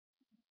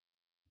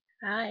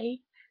Hi.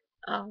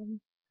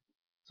 Um,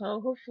 so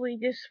hopefully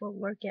this will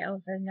work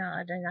out. If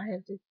not, then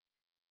I'm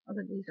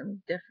gonna do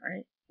something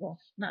different. Well,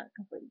 not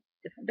completely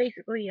different.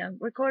 Basically, I'm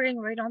recording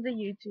right on the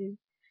YouTube.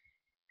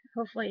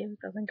 Hopefully it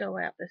doesn't go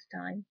out this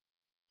time.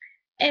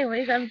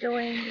 Anyways, I'm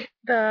doing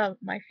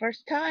my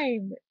first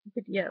time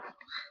video.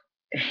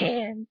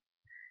 And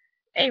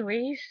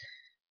anyways,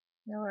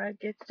 I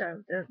get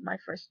started with my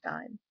first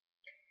time.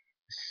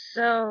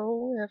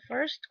 So the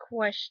first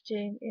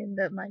question in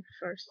my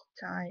first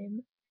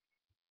time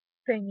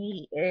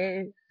thingy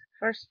is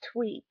first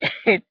tweet.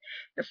 The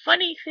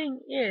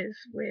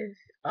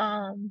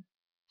um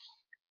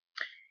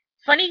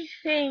funny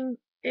thing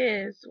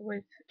is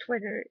with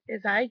Twitter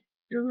is I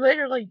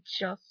literally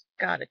just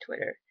got a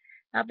Twitter.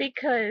 Not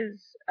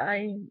because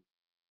I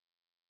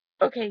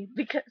okay,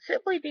 because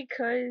simply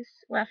because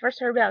when I first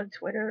heard about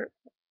Twitter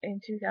in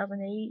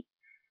 2008,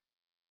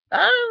 I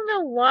don't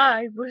know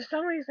why, but for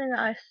some reason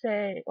I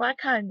said, well, I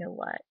kind of know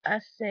why. I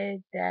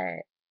said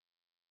that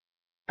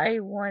I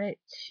wanted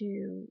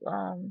to,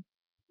 I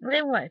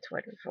didn't want a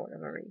Twitter for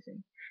whatever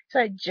reason.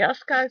 So I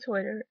just got a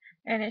Twitter,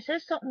 and it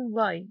says something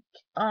like,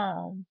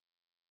 well,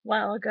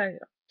 I got a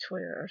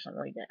Twitter or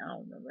something like that. I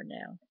don't remember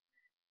now.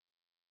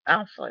 I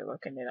don't feel like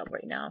looking it up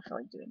right now. I don't feel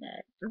like doing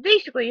that. But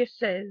basically, it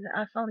says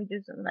I finally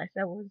did something I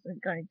said I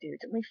wasn't going to do.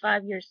 It took me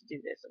 5 years to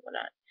do this and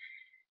whatnot.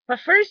 My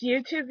first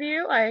YouTube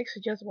view, I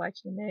actually just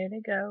watched a minute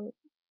ago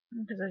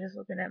because I was just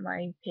looking at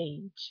my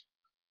page.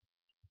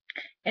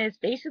 And it's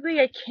basically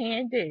a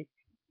candid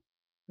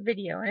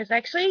video, and it's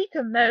actually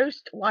the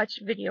most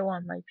watched video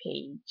on my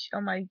page,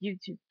 on my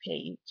YouTube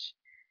page,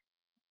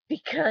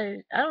 because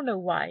I don't know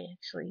why,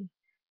 actually.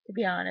 To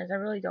be honest, I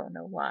really don't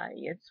know why.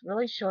 It's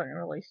really short and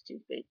really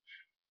stupid,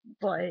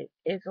 but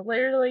it's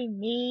literally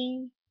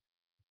me.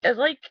 It's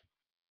like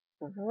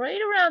right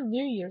around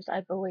New Year's,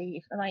 I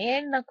believe, and my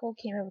aunt and uncle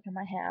came over to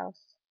my house,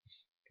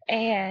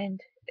 and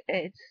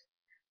it's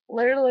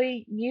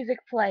literally music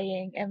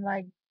playing and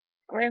my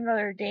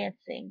grandmother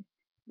dancing.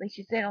 Like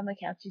she's sitting on the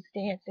couch, she's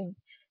dancing.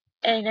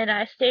 And then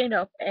I stand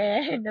up,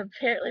 and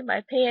apparently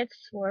my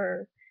pants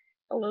were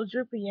a little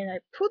droopy, and I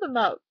pulled them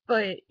up.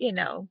 But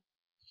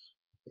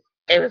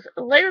it was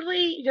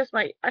literally just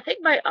I think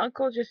my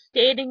uncle just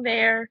standing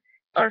there,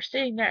 or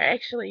sitting there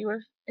actually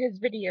with his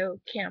video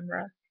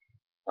camera,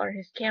 or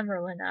his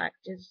camera or not,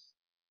 just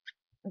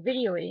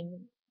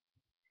videoing,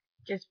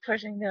 just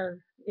pushing the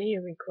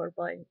video record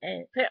button.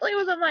 And apparently it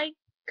was on my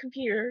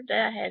computer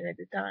that I had at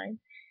the time.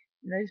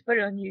 And I just put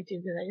it on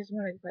YouTube because I just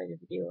wanted to play the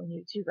video on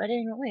YouTube. I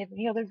didn't really have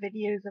any other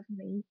videos of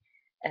me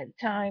at the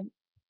time.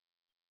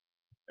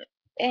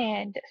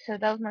 And so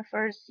that was my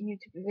first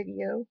YouTube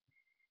video.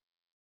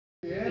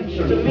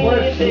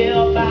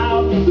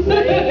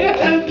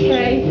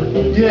 Okay.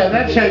 Yeah,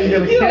 that's how you're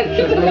gonna catch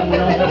it. Then you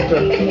don't have to.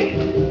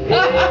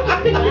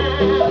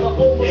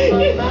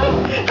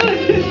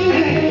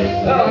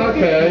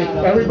 Okay.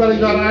 Everybody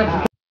got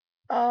application.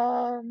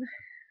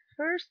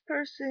 First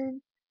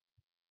person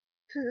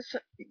to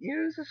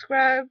you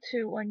subscribe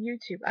to on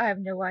YouTube. I have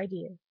no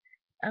idea.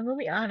 I'm gonna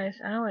be honest.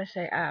 I don't want to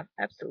say I have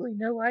absolutely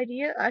no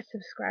idea. I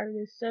subscribed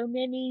to so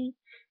many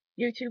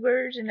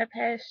YouTubers in the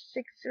past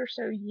 6 or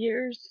so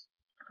years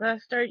that I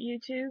started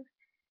YouTube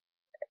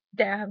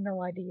that I have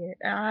no idea.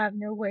 I have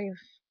no way of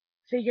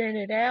figuring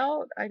it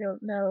out. I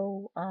don't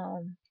know.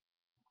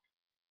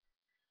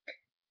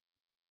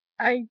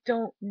 I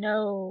don't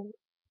know.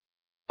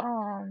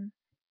 Um,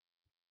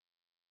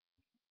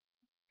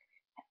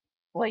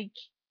 like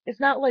it's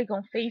not like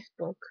on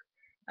Facebook.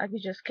 I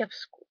could just keep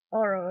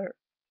or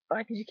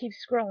I could just keep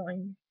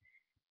scrolling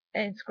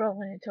and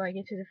scrolling until I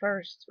get to the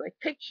first like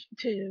picture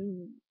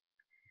to.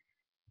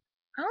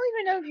 I don't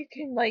even know if you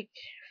can like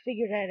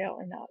figure that out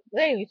or not.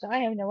 But anyways, I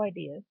have no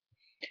idea.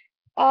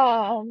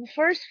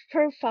 First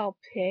profile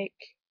pic.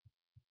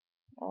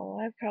 Oh,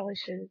 I probably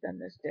should have done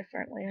this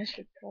differently. I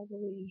should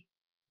probably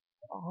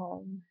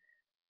um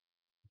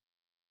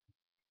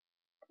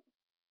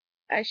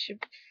I should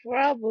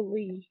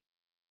probably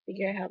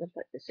figure out how to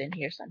put this in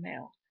here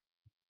somehow.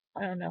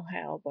 I don't know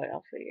how, but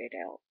I'll figure it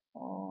out.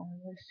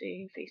 Let's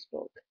see,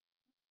 Facebook.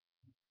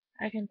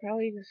 I can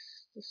probably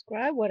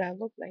describe what I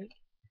look like.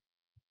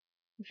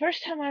 The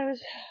first time I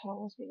was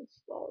being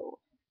slow.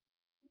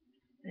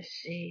 Let's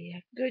see.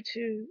 I go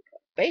to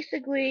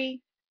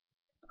basically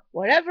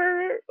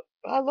whatever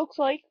I looks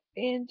like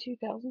in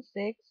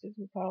 2006 is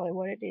probably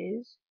what it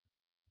is.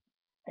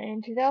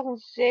 In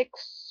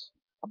 2006,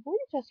 I believe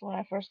that's when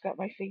I first got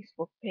my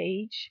Facebook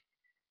page.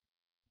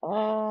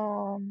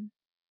 Um,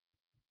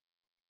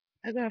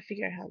 I'm gonna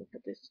figure out how to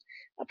put this.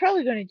 I'm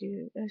probably gonna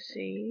do. Let's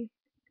see.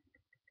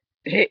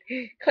 Click,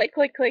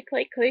 click, click,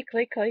 click, click,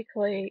 click, click,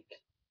 click.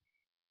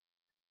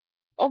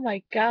 Oh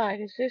my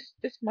God! Is this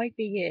might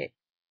be it?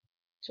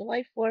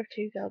 July 4th,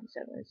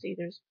 2007. Let's see.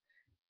 There's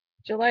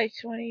July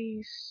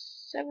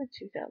 27th,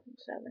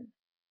 2007.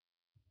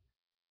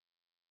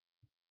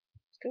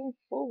 It's going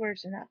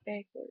forwards and not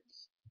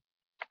backwards.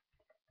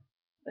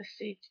 Let's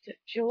see.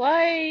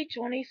 July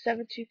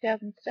 27th,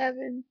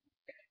 2007.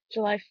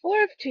 July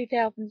 4th,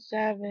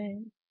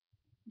 2007.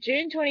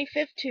 June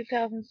 25th,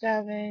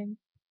 2007,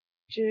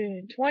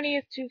 June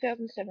 20th,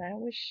 2007. I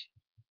wish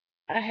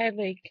I had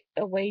like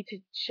a way to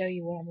show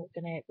you what I'm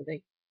looking at, but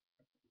like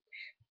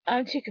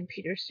I'm too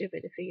computer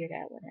stupid to figure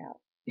that one out.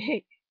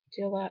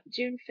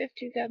 June 5th,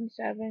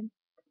 2007.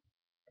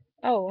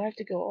 Oh, I have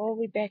to go all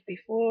the way back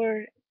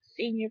before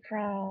senior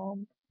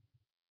prom.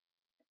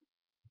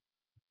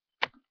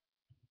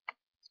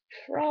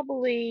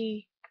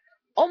 Probably.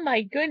 Oh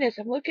my goodness,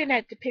 I'm looking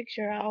at the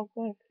picture. I'll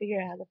go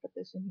figure out how to put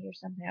this in here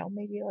somehow.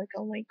 Maybe like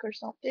a link or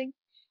something.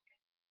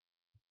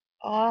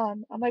 I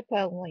might put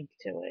a link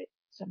to it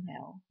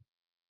somehow.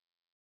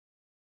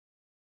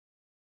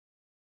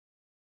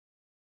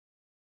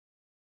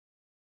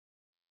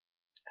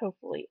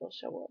 Hopefully it'll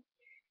show up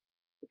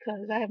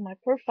because I have my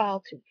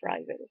profile too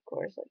private, of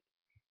course. Like,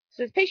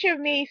 so it's a picture of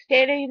me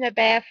standing in the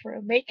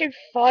bathroom, making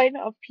fun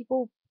of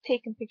people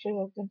taking pictures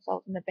of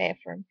themselves in the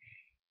bathroom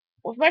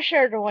with my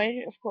shirt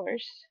on, of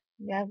course.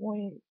 Yeah, I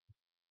wanted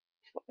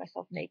to put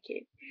myself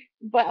naked,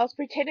 but I was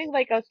pretending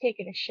like I was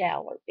taking a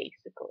shower,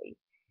 basically.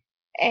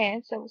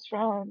 And so it was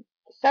from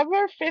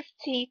December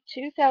 15th,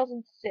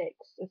 2006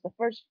 is the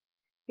first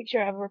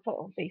picture I ever put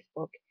on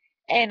Facebook.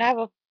 And I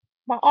have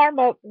my arm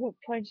up with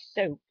a punch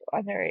soap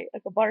under it,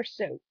 like a bar of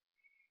soap.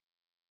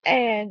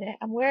 And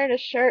I'm wearing a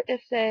shirt that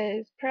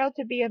says "Proud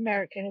to be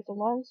American." It's a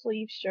long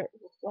sleeve shirt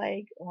with a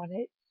flag on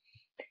it.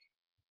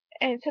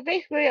 And so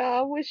basically,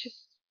 I was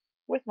just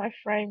with my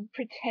friend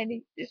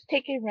pretending, just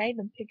taking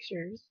random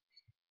pictures,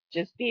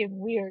 just being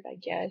weird, I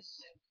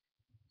guess.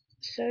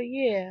 So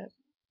yeah,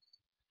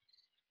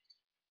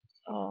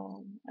 I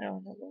don't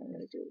know what I'm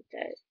gonna do with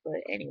that,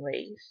 but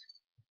anyways,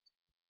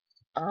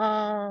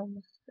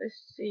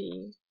 let's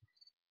see.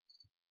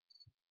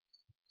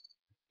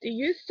 Do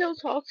you still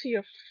talk to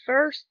your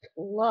first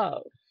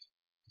love?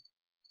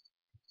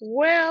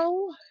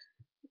 Well,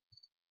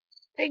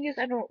 thing is,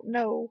 I don't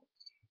know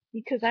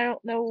because I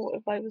don't know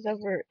if I was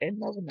ever in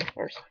love in the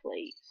first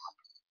place.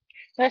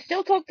 But I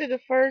still talk to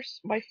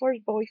my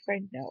first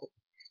boyfriend, no,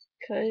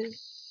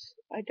 because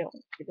I don't.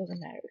 It doesn't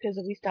matter because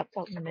we stopped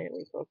talking the minute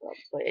we broke up,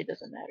 but it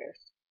doesn't matter.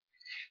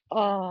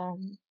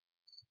 Um,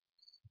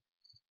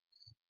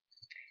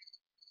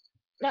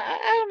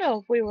 I don't know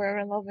if we were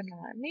in love or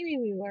not. Maybe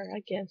we were. I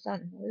guess I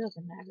don't know. It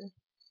doesn't matter.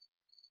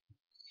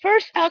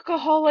 First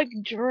alcoholic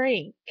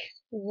drink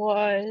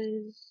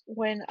was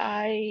when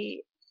I.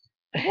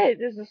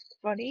 This is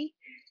funny.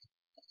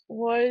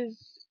 Was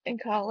in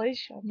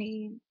college. I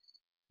mean,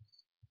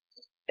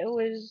 it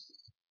was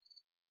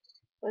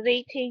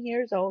 18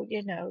 years old.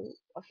 You know,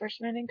 a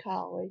freshman in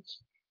college,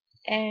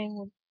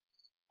 and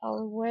I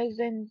was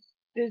in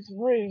this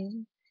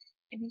room,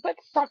 and he put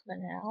something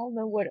in. I don't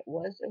know what it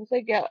was. It was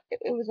like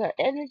it was an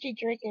energy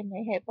drink, and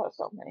they had put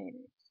something in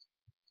it.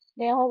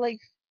 They all like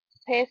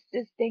passed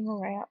this thing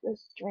around,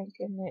 this drink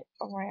in it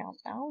around.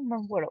 I don't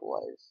remember what it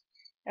was.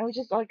 It was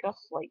just like a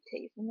slight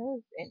taste, and it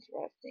was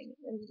interesting.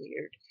 It was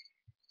weird.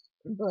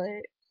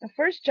 But the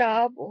first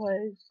job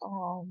was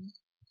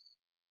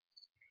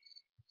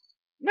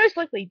most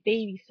likely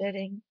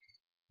babysitting.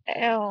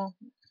 Um,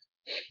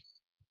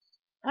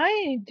 I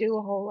didn't do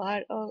a whole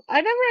lot of.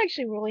 I never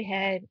actually really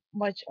had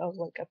much of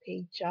like a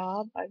paid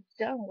job. I've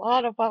done a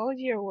lot of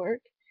volunteer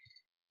work,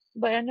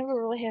 but I never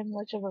really had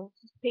much of a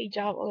paid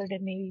job other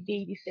than maybe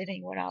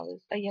babysitting when I was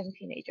a young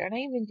teenager. And I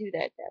didn't even do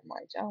that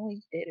much. I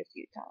only did a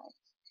few times.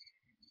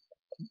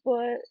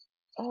 But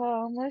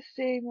let's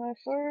see. My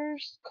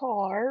first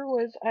car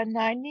was a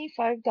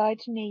 '95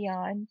 Dodge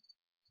Neon,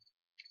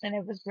 and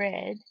it was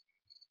red.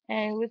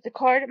 And it was the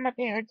car that my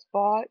parents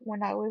bought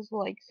when I was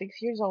like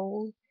 6 years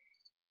old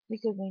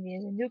because we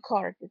needed a new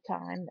car at the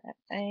time.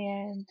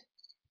 And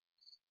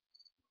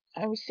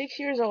I was 6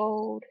 years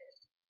old,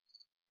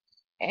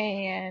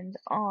 and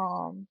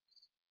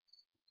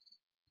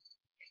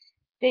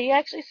they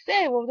actually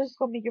said, "Well, this is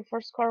gonna be your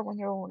first car when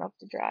you're old enough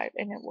to drive,"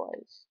 and it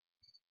was.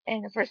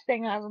 And the first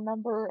thing I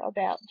remember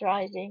about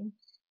driving,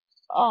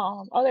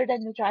 other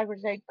than the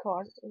driver's ed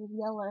car, it was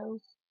yellow,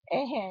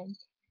 and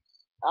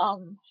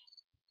um,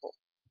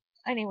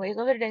 anyways,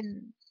 other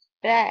than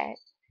that,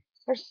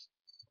 first,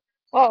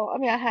 well, I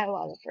mean, I had a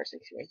lot of first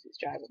experiences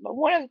driving, but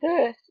one of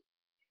the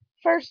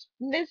first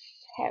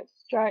mishaps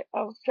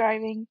of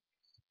driving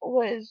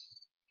was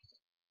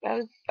I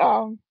was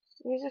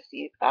it was a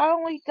few. I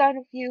only done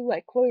a few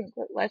like quote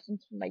unquote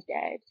lessons from my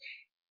dad,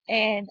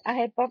 and I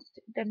had bumped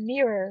the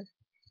mirror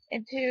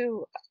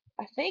into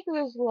I think it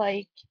was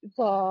like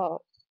the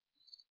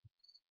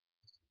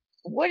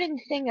wooden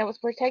thing that was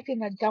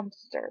protecting a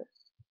dumpster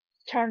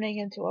turning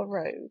into a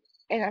road,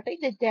 and I think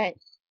the dent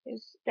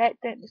is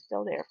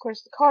still there. Of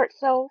course, the car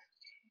itself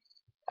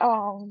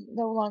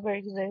no longer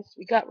exists.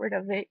 We got rid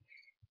of it,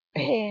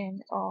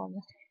 and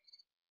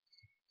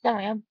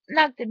I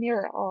knocked the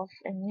mirror off,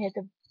 and we had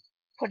to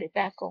put it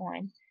back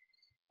on.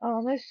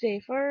 Let's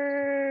see.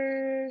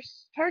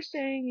 First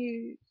person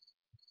you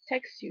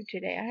text you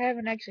today. I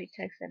haven't actually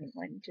texted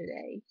anyone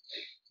today.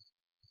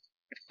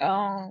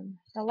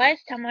 The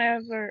last time I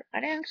didn't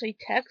actually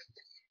text,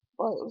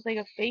 but it was like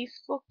a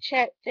Facebook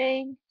chat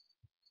thing,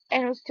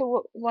 and it was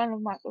to one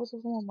of my, it was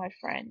with one of my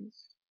friends.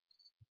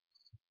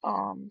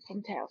 from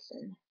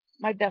Towson.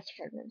 My best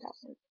friend in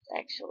Towson,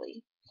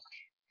 actually.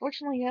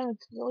 Fortunately, I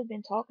haven't really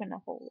been talking a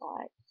whole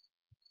lot.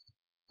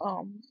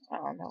 I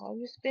don't know.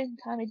 I've just been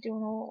kind of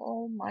doing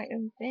all my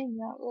own thing,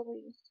 not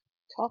really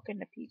talking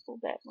to people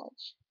that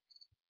much.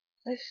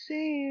 Let's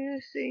see,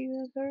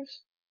 the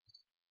first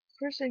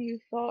person you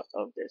thought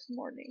of this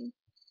morning.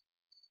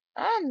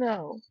 I don't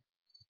know.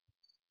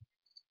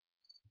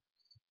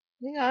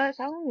 To be honest,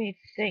 I don't even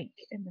think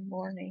in the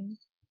morning.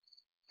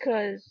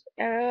 Because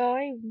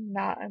I'm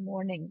not a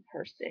morning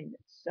person,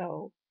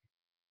 so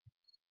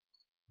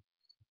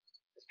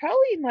it's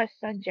probably my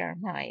son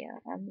Jeremiah.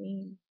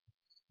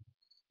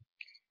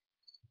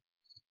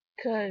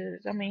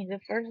 The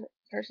first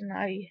person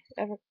I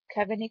ever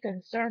have any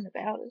concern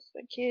about is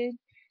the kid.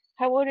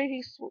 How well did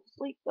he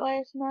sleep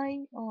last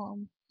night? I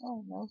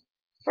don't know.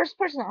 First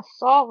person I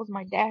saw was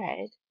my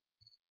dad,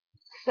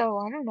 so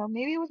I don't know.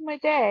 Maybe it was my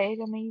dad.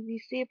 If you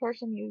see a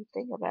person, you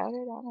think about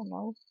it. I don't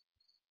know.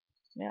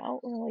 I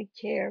don't really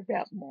care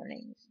about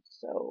mornings,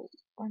 so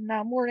I'm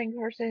not a morning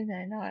person,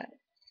 and I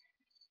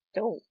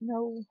don't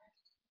know.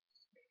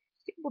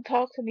 People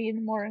talk to me in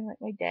the morning like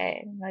my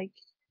dad, and like,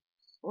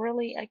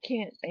 really, I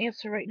can't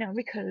answer right now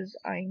because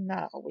I'm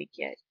not awake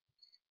yet.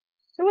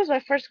 Who was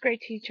my first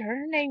grade teacher?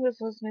 Her name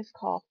was Miss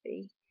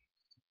Coffee,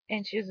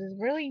 and she was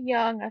really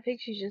young. I think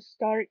she just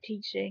started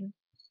teaching,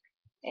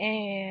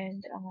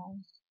 and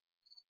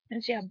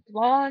and she had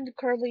blonde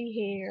curly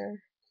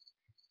hair.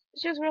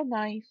 She was real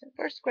nice.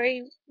 First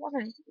grade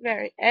wasn't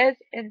very as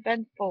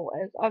eventful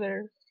as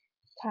other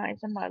times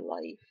in my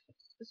life.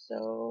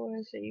 So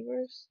let's see,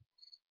 first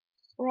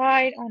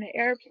ride on an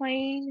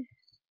airplane.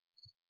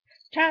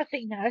 Trying to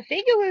think now. I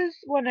think it was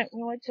when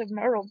we went to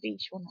Myrtle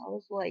Beach when I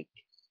was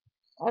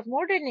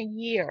more than a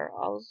year.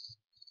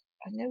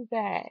 I know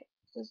that.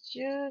 It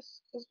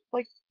was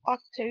like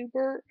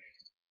October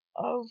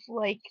of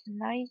like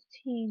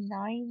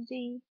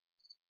 1990.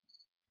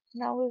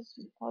 And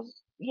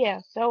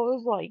yeah, so it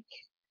was like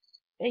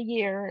a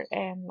year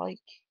and like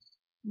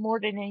more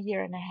than a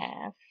year and a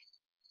half.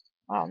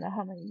 I don't know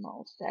how many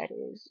months that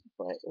is,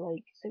 but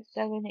like 6,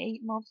 7,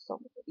 8 months,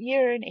 something,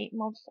 year and 8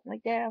 months, something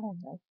like that. I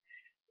don't know.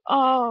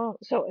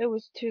 So it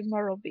was to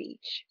Myrtle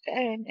Beach.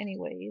 And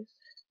anyways,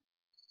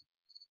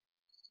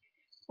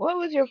 who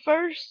was your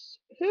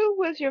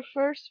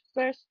first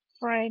best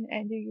friend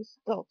and do you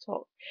still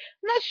talk?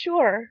 I'm not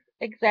sure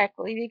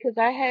exactly because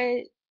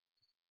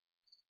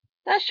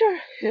not sure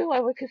who I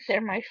would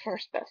consider my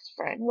first best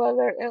friend.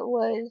 Whether it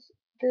was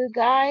the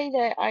guy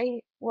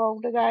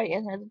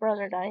and his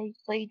brother that I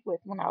played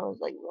with when I was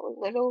like really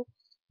little,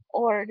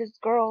 or this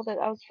girl that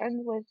I was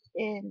friends with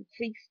in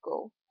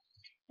preschool.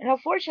 And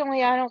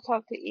unfortunately, I don't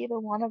talk to either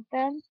one of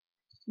them.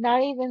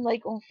 Not even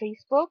like on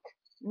Facebook.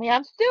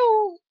 I'm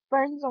still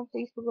friends on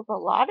Facebook with a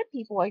lot of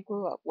people I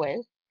grew up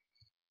with,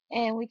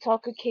 and we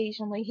talk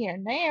occasionally here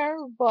and there.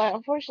 But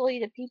unfortunately,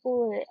 the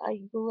people that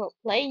I grew up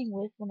playing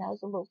with when I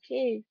was a little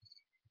kid,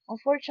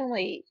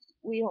 unfortunately,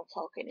 we don't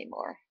talk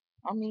anymore.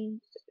 I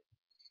mean,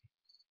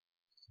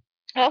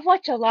 I've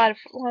watched a lot of,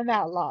 well,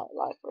 not a lot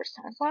of first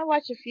times. But I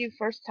watch a few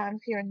first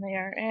times here and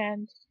there,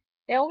 and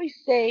they always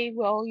say,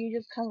 well, you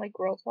just kind of like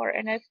grow apart,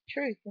 and that's the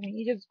truth.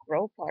 You just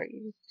grow apart.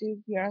 You just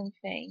do your own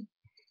thing,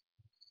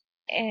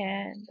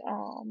 and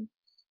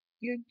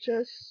you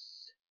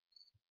just.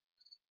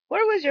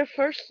 Where was your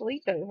first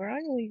sleepover? I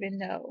don't even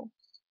know.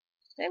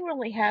 I didn't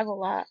really have a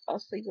lot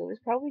of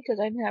sleepovers, probably because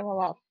I didn't have a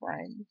lot of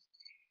friends.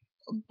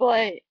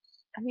 But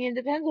it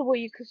depends on what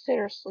you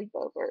consider a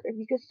sleepover. If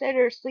you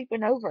consider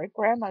sleeping over at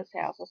grandma's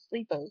house a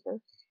sleepover,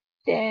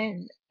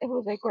 then it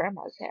was at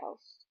grandma's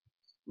house.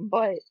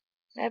 But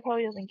that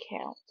probably doesn't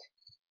count.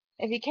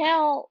 If you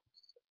count,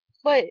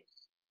 but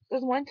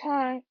there's one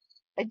time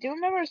I do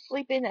remember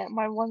sleeping at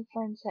my one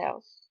friend's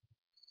house.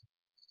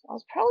 I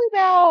was probably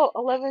about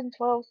 11,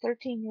 12,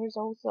 13 years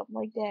old, something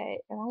like that.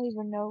 And I don't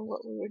even know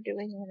what we were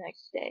doing the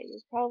next day. It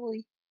was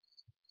probably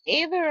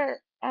either,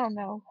 I don't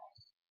know.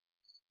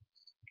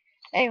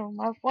 Anyway,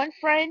 my one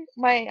friend,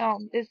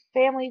 this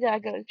family that I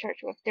go to church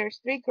with, there's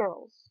three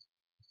girls.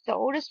 The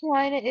oldest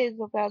one is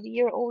about a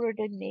year older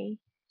than me.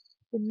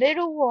 The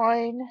middle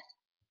one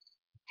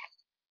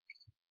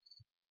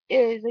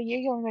is a year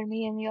younger than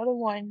me, and the other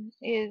one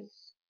is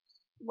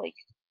like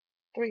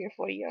 3 or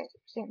 4 years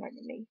younger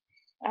than me.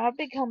 I've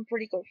become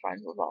pretty good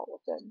friends with all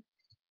of them.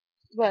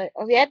 But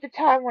at the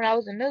time when I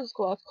was in middle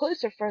school, I was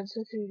closer friends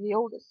to the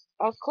oldest.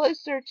 I was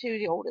closer to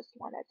the oldest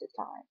one at the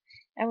time,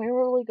 and we were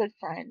really good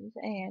friends.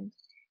 And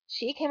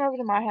she came over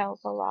to my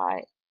house a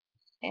lot,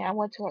 and I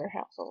went to her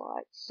house a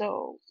lot.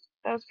 So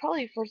that was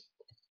probably the first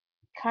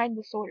kind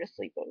of sort of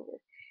sleepover.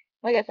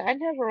 Like I said, I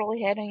never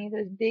really had any of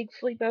those big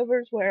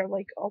sleepovers where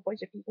like a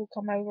bunch of people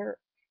come over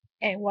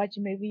and watch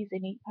movies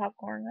and eat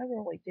popcorn. I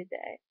never really did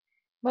that.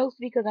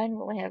 Mostly because I didn't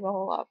really have a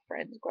whole lot of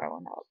friends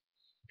growing up.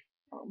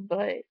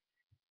 But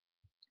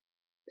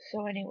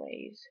so,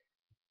 anyways,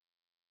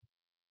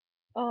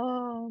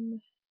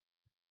 um,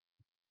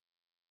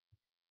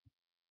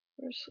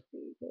 first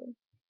sleepover.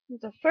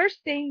 The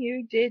first thing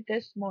you did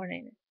this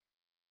morning,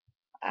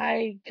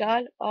 I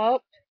got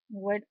up.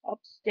 went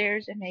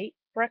upstairs and ate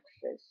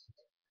breakfast.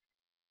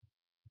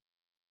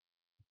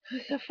 It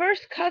was the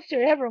first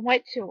concert I ever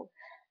went to.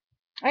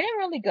 I didn't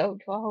really go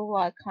to a whole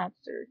lot of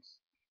concerts,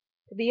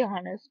 to be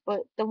honest,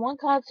 but the one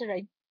concert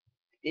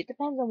it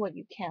depends on what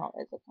you count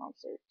as a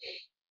concert.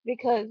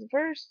 Because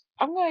first,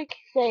 I'm going to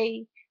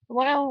say the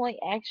one I only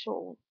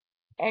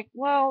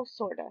well,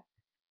 sorta.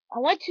 I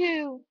went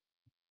to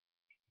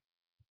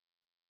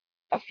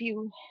a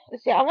few,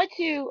 let's see, I went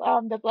to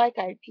the Black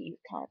Eyed Peas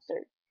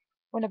concert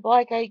when the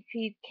Black Eyed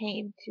Peas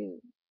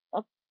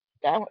uh,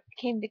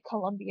 came to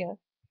Columbia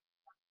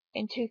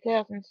in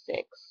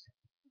 2006,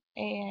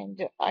 and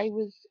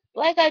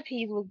Black Eyed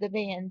Peas was the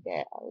band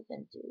that I was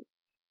into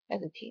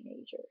as a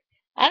teenager.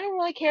 I didn't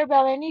really care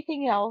about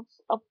anything else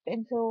up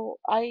until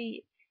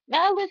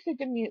now I listened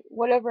to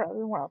whatever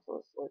everyone else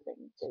was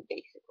listening to,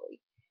 basically.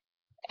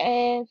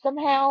 And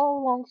somehow,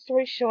 long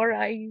story short,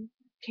 I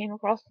came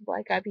across the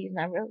Black Eyed Peas and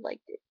I really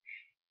liked it.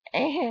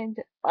 And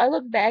I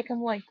look back,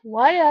 I'm like,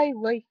 why did I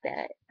like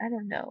that? I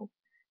don't know.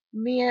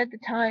 Me at the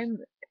time,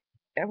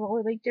 I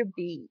really liked their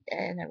beat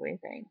and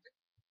everything.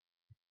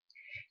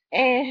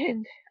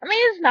 And I mean,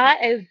 it's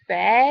not as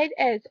bad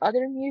as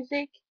other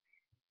music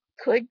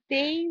could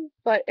be,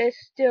 but it's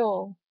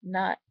still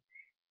not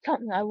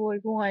something I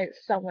would want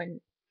someone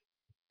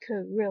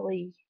to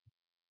really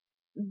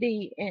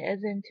be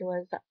as into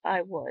as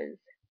I was.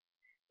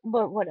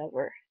 But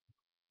whatever.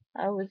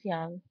 I was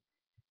young.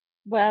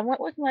 But I went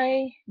with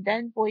my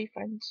then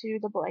boyfriend to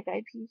the Black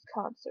Eyed Peas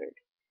concert.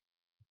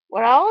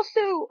 What I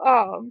also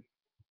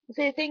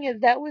see, the thing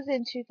is that was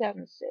in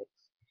 2006.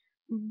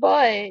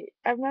 But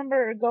I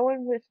remember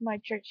going with my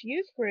church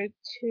youth group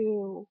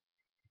to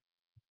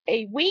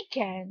a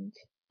weekend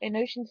in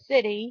Ocean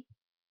City.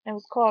 It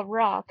was called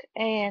Rock,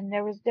 and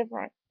there was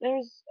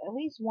at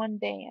least one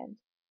band.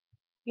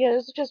 Yeah, there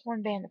was just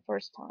one band the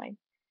first time,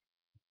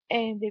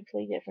 and they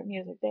played different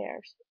music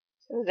there.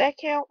 So does that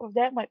count? Or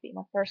that might be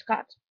my first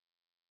concert.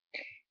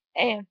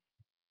 And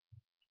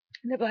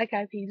the Black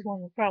Eyed Peas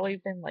one would probably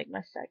have been like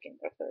my second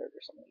or third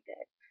or something like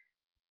that.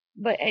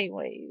 But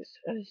anyways,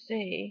 let's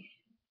see.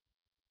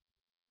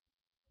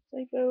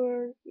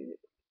 Sleepover.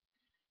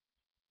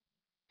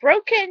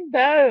 Broken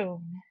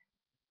bone.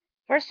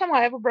 First time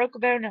I ever broke a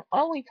bone, and the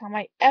only time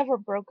I ever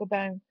broke a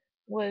bone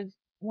was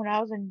when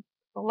I was in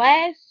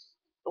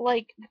the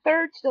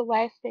third to the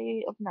last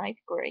day of ninth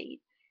grade.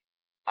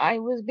 I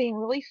was being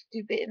really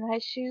stupid and my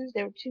shoes,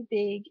 they were too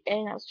big,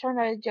 and I was trying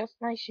to adjust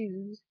my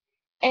shoes,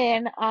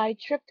 and I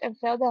tripped and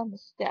fell down the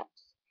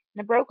steps.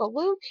 And I broke a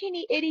little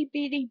teeny itty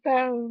bitty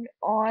bone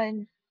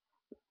on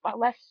my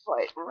left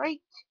foot,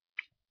 right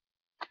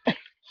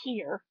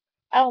here.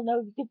 I don't know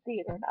if you can see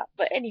it or not,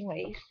 but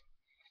anyways,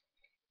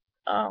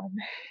 um,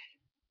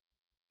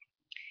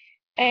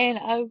 and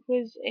I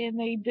was in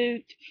a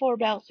boot for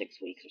about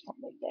 6 weeks or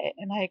something like that,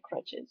 and I had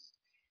crutches.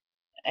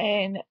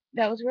 And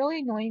that was really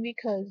annoying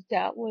because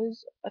that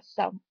was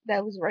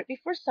right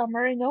before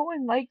summer, and no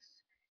one likes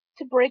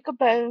to break a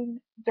bone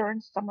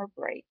during summer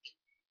break.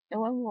 No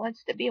one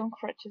wants to be on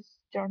crutches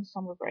during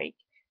summer break,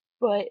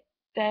 but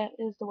that's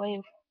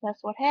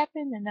what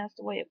happened, and that's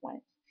the way it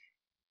went.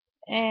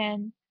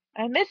 And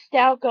I missed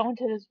out going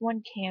to this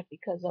one camp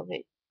because of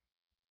it.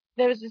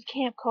 There was this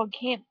camp called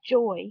Camp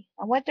Joy.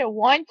 I went there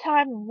one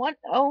time and one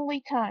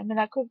only time, and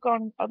I could have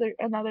gone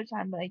another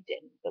time, but I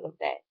didn't because of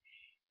that.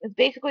 It's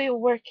basically a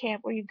work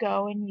camp where you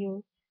go and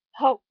you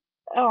help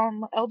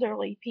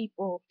elderly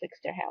people fix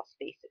their house,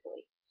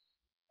 basically.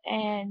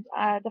 And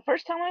the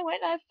first time I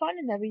went, I had fun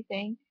and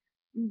everything,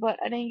 but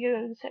I didn't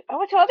go. I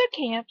went to other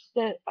camps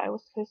that I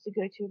was supposed to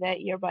go to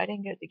that year, but I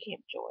didn't go to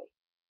Camp Joy.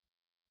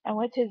 I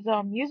went to his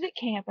music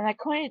camp, and I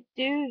couldn't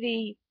do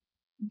the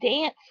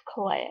dance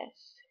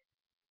class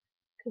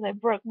because I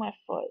broke my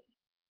foot.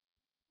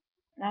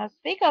 And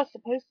think I was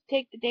supposed to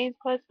take the dance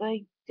class, but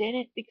I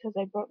didn't because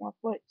I broke my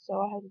foot,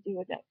 so I had to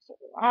do it next. So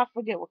I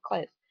forget what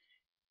class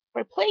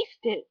replaced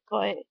it,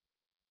 but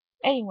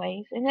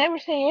anyways, and they were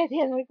saying at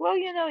the end, like, well,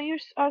 you're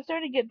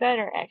starting to get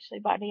better actually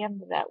by the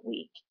end of that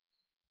week.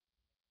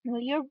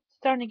 You're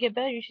starting to get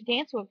better. You should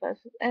dance with us.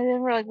 And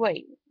then we're like,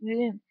 wait,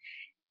 you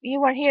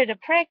weren't here to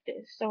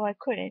practice, so I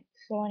couldn't.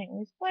 So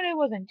anyways, but it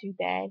wasn't too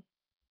bad.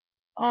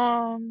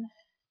 Um,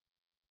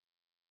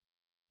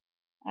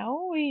 I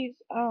always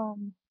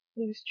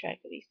lose track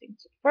of these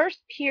things. First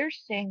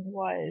piercing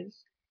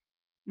was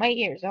my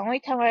ears. The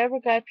only time I ever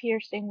got a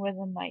piercing was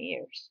in my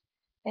ears.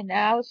 And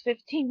I was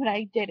 15 when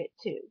I did it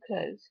too,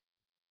 because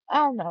I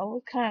don't know, it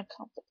was kind of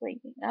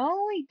contemplating. I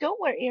only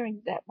don't wear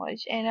earrings that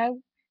much,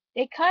 and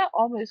they kind of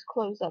almost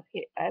close up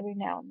here every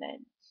now and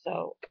then.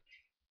 So,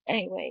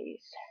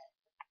 anyways,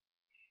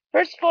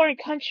 first foreign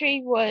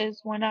country was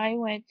when I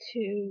went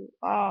to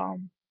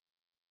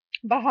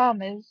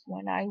Bahamas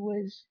when I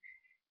was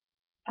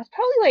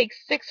probably like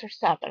 6 or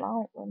 7. I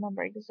don't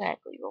remember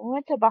exactly, but we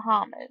went to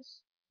Bahamas,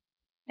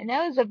 and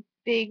that was a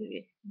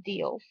big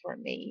deal for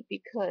me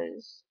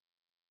because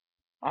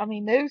I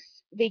mean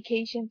most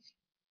vacations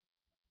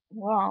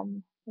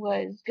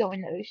was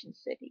going to Ocean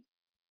City.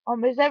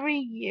 Almost every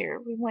year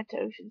we went to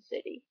Ocean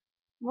City.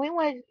 We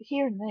went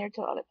here and there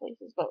to other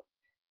places, but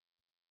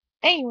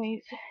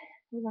Anyways, it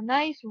was a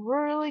nice,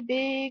 really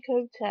big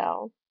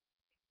hotel.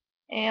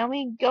 And I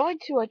mean, going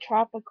to a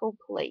tropical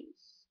place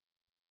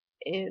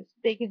is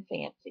big and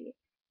fancy.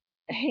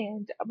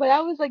 And but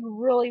I was like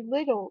really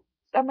little.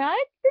 I mean,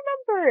 I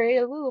remember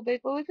it a little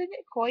bit, but wasn't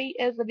it quite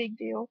as a big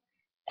deal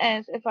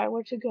as if I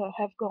were to go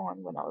have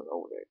gone when I was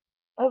older.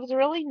 It was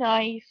really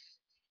nice,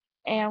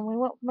 and we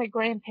went with my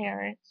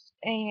grandparents.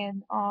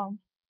 And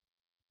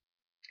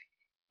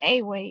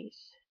anyways,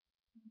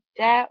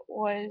 that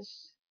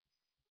was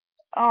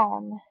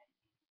um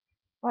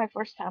my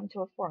first time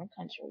to a foreign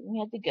country. We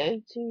had to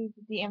go to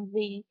the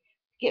DMV to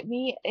get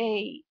me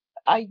a,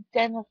 a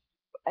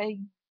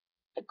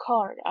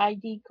card,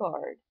 ID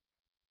card,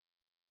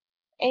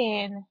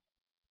 and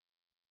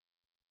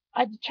I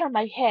had to turn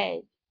my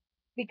head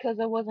because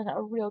it wasn't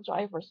a real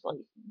driver's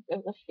license. It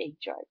was a fake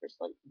driver's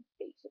license,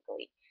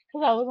 basically.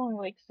 Because I was only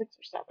like 6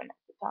 or 7 at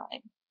the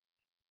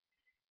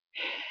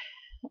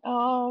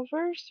time.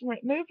 First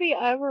movie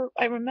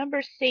I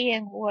remember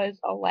seeing was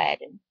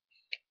Aladdin,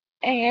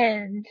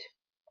 and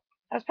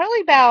I was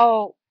probably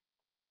about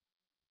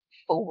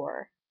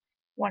 4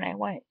 when I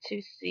went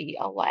to see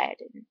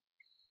Aladdin.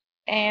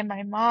 And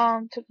my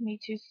mom took me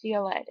to see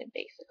Aladdin,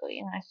 basically,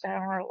 and I sat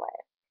on her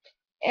lap.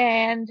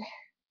 And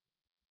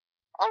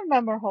I don't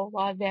remember a whole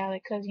lot about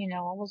it because, I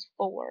was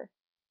 4.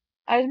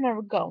 I just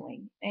remember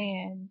going,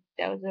 and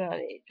that was about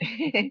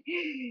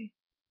it.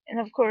 And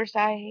of course,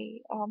 I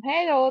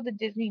had all the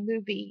Disney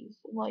movies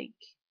like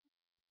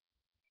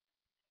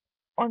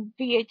on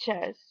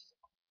VHS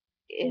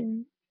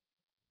in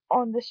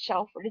on the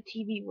shelf where the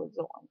TV was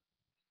on.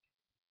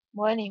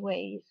 Well,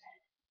 anyways,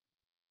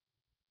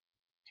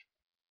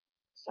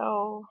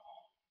 so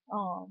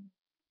um,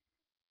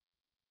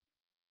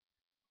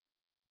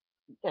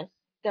 that's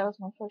that was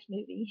my first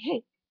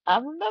movie. I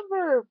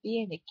remember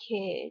being a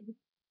kid,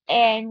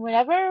 and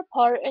whenever a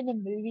part in the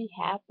movie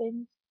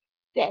happens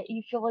that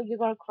you feel like you're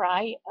gonna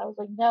cry, I was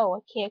like, no, I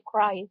can't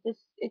cry.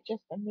 It's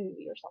just a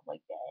movie or something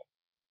like that.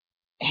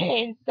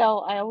 And so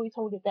I always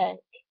hold it back.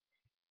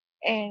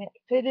 And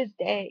to this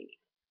day,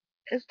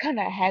 it's kind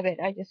of a habit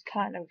I just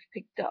kind of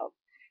picked up.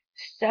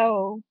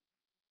 So,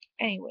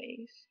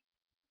 anyways,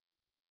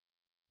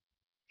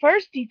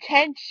 first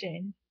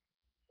detention.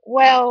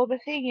 Well, the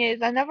thing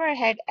is, I never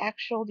had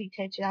actual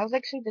detention. I was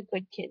actually the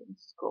good kid in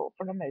school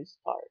for the most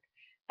part.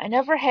 I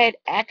never had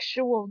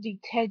actual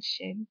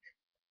detention.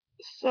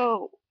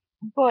 So,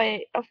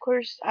 but of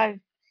course, I've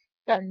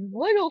done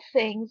little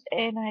things,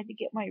 and I had to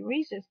get my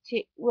recess,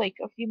 like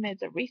a few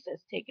minutes of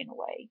recess taken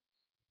away.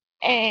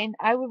 And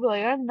I would be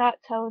like, I'm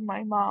not telling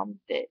my mom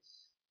this.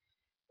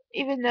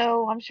 Even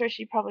though I'm sure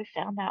she probably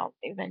found out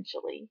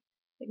eventually.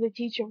 Like the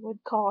teacher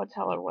would call and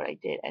tell her what I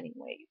did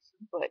anyways.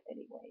 But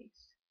anyways.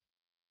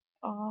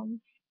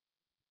 Um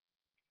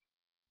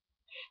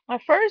my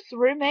first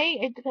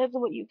roommate, it depends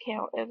on what you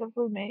count as a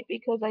roommate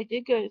because I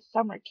did go to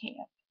summer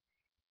camp.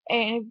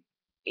 And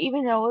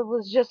even though it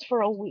was just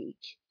for a week.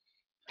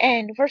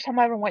 And the first time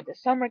I ever went to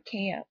summer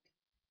camp,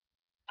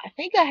 I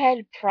think I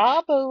had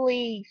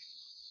probably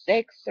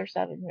 6 or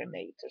 7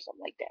 roommates or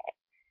something like that.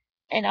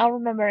 And I don't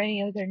remember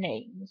any of their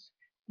names.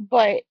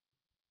 But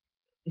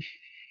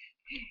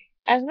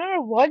I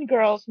remember one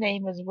girl's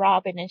name was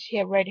Robin and she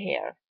had red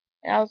hair.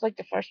 And I was like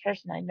the first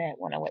person I met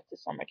when I went to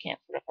summer camp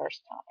for the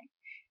first time.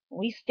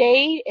 We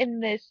stayed in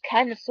this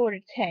kind of sort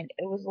of tent.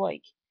 It was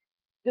like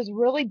this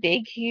really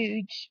big,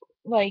 huge,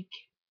 like,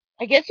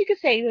 I guess you could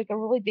say like a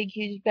really big,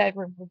 huge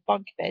bedroom with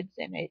bunk beds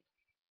in it.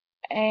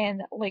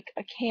 And like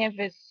a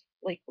canvas,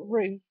 like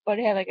roof, but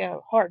it had like a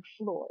hard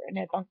floor and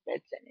had bunk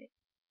beds in it.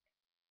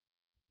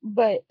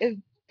 But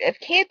if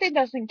camping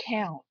doesn't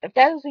count, if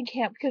that doesn't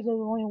count because it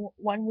was only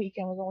one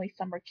weekend, it was only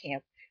summer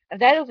camp. If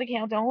that doesn't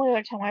count, the only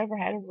other time I ever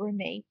had a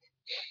roommate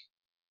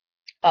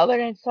other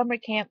than summer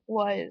camp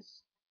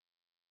was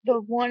the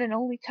one and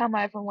only time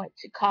I ever went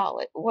to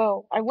college.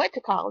 Well, I went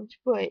to college,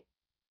 but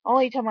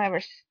only time I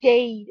ever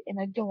stayed in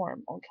a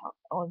dorm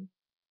on.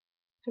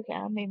 Okay,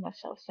 I made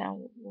myself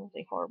sound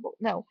really horrible.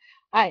 No,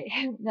 I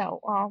no.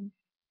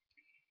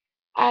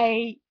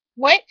 I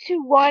went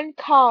to one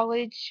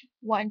college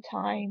one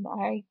time.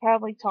 I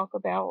probably talk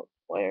about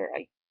where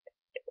I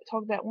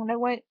talk about when I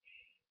went,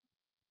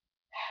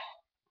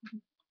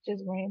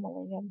 just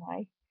rambling, am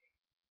I?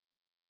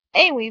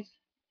 Anyways,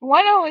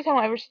 one only time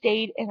I ever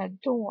stayed in a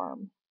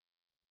dorm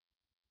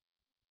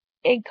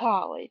in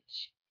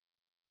college.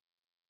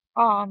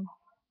 Um,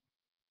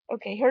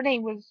 okay, her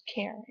name was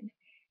Karen,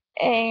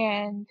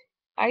 and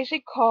I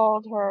actually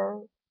called her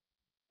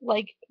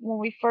like when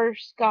we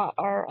first got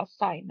our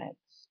assignments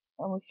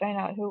and we found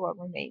out who our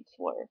roommates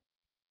were.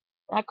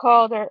 I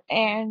called her,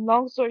 and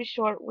long story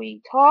short,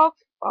 we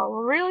talked a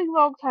really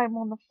long time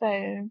on the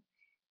phone,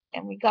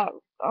 and we got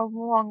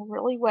along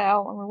really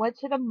well, and we went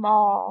to the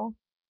mall,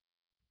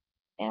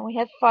 and we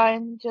had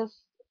fun just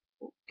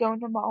going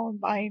to the mall and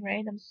buying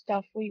random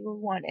stuff we would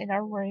want in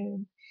our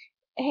room.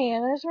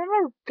 And I just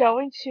remember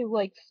going to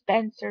like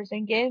Spencer's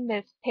and getting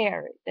this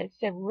parrot that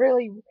said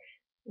really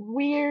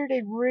weird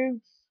and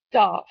rude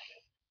stuff.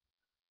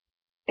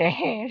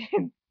 And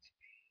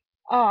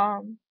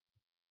um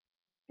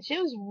She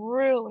was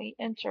really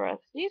interesting.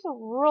 She's a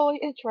really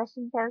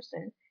interesting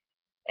person.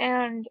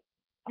 And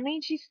I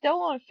mean, she's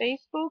still on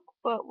Facebook,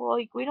 but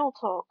like we don't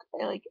talk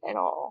like at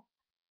all.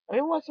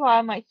 Every once in a while,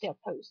 I might see a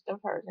post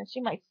of hers, and she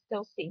might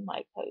still see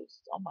my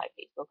post on my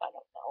Facebook. I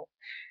don't know.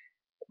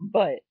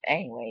 But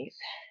anyways,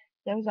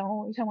 that was the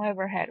only time I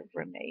ever had a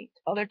roommate,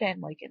 other than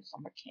like in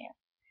summer camp.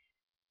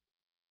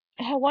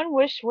 One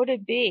wish would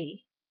it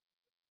be?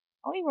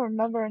 I don't even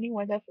remember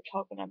anyone ever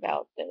talking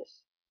about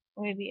this.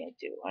 Maybe I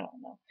do. I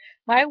don't know.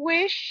 My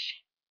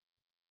wish,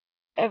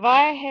 if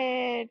I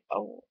had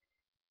a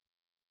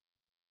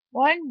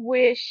one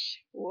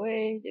wish,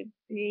 would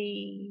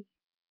be,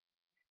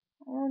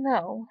 I don't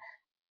know.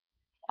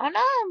 I'm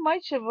not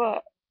much of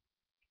a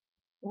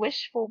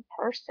wishful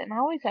person. I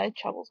always had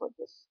troubles with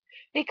this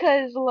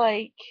because,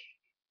 like,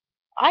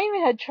 I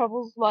even had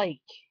troubles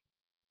like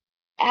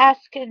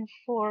asking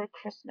for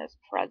Christmas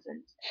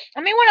presents.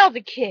 I mean, when I was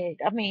a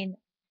kid, I mean,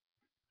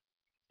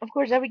 of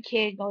course, every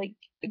kid like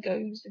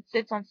goes and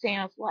sits on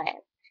Santa's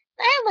lap.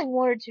 I had like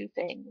one or two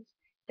things.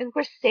 And of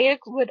course, Santa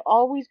would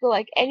always go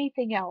like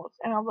anything else,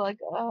 and I'll be like,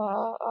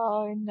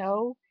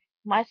 no.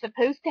 Am I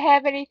supposed to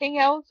have anything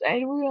else?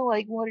 And we were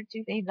like one or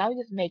two things. I would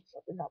just make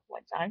something up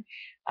one time.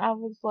 I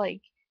was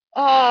like,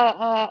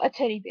 a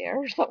teddy bear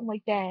or something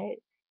like that.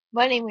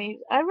 But anyways,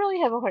 I really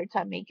have a hard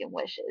time making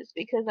wishes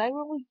because I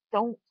really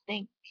don't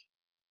think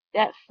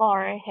that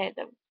far ahead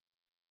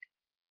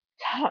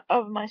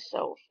of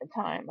myself at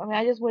time. I mean,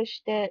 I just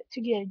wish that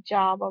to get a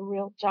job, a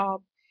real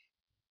job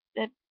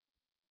that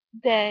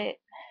that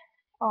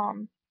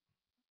um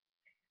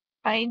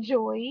I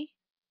enjoy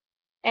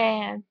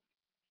and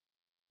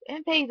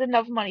and pays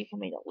enough money for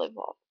me to live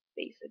off,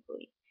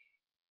 basically.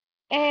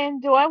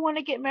 And do I want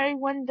to get married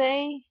one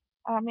day?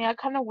 I mean, I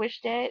kind of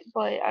wish that,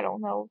 but I don't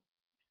know.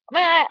 I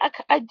mean,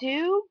 I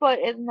do, but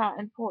it's not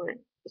important,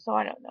 so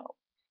I don't know.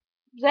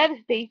 That is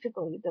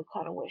basically the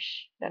kind of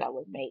wish that I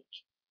would make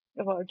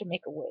if I were to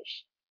make a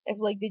wish. If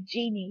like the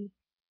genies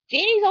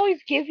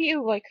always give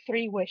you like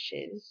three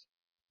wishes.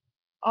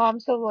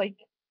 So like,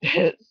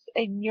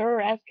 and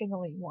you're asking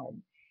only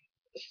one.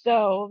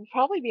 So it'd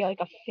probably be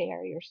like a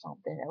fairy or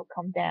something. It'll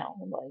come down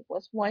and like,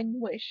 what's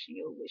one wish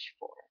you wish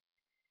for?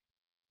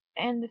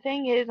 And the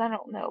thing is, I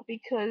don't know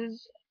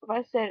because if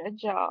I said a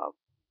job,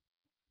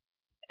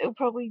 it would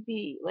probably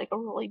be like a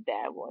really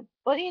bad one.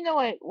 But you know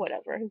what?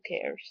 Whatever. Who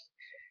cares?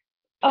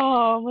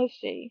 Let's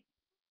see.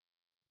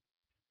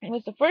 It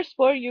was the first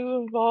sport you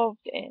were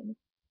involved in,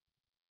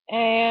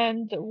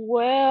 and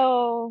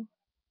well,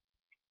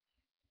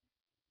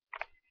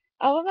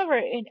 I was never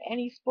in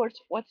any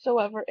sports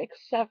whatsoever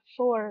except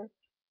for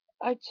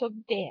I took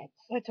dance.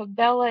 I took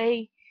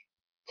ballet,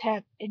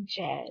 tap, and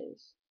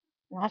jazz.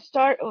 It was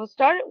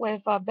started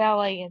with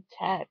ballet and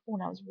tap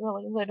when I was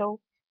really little,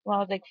 when I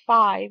was like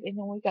 5, and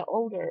then when we got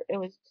older, it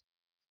was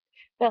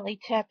ballet,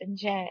 tap, and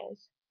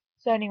jazz.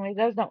 So anyway,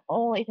 that was the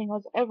only thing I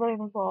was ever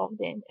involved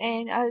in,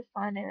 and I was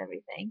fine and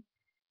everything.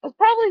 It was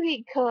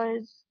probably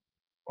because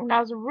when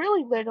I was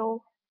really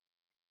little,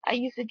 I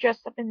used to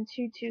dress up in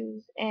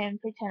tutus and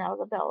pretend I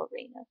was a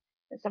ballerina,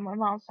 and so my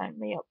mom signed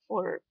me up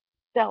for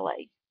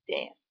ballet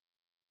dance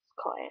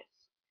class.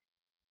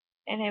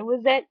 And it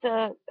was at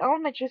the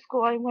elementary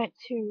school I went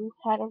to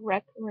had a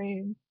rec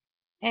room,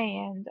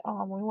 and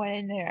we went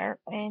in there,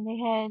 and they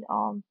had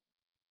um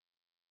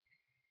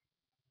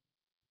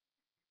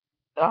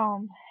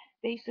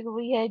basically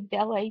we had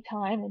ballet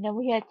time, and then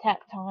we had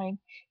tap time,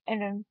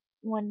 and then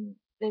when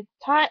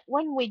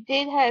we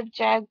did have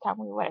jazz time,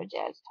 we went to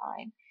jazz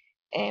time,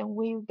 and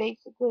we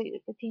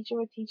basically the teacher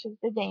would teach us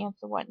the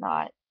dance and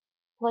whatnot,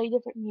 play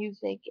different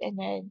music, and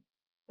then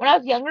when I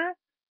was younger,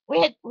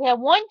 we had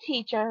one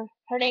teacher.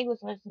 Her name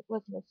was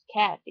Miss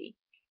Kathy,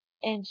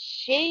 and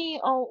we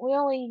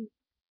only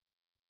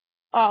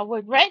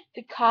would rent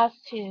the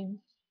costumes,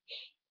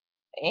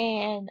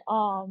 and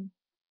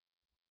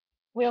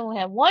we only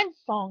had one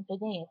song to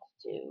dance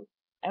to.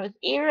 It was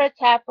either a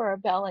tap or a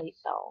ballet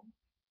song,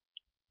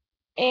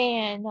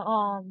 and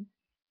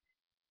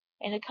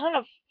it kind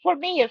of for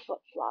me it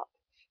flip flopped.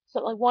 So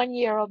like one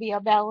year it'll be a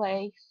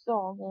ballet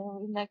song,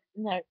 and the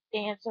next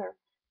dancer,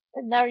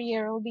 another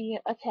year it'll be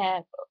a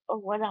tap or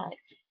whatnot,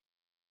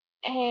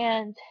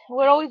 and it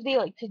would always be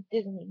like to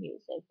Disney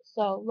music.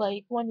 So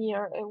like one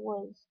year it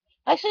was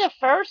actually the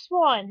first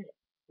one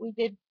we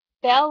did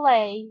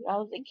ballet. I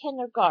was in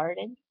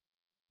kindergarten,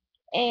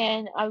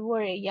 and I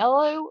wore a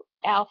yellow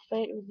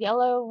outfit. It was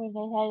yellow, and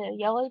it had a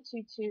yellow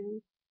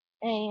tutu,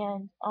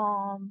 and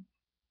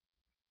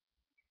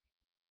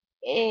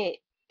it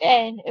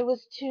it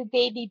was to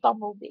Baby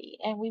Bumblebee,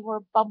 and we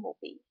were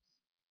bumblebees.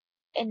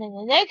 And then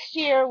the next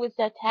year was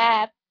the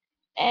tap,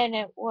 and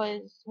it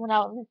was when I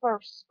was in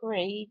first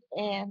grade,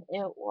 and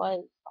it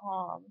was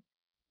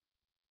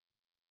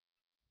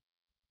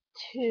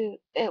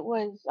it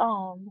was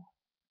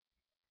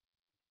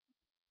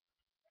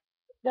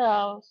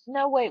the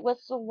Snow White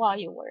Whistle While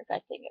You Work, I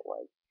think it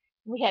was.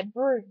 We had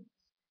brooms,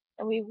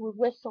 and we would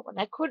whistle, and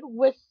I couldn't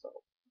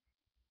whistle,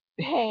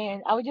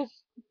 and I would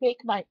just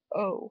make my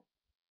O.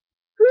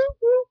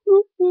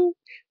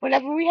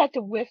 Whenever we had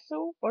to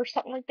whistle or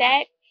something like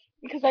that,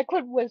 because I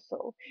could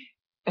whistle.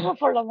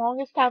 For the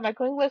longest time, I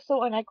couldn't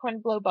whistle and I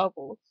couldn't blow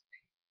bubbles.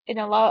 And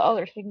a lot of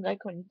other things I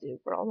couldn't do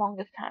for the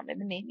longest time,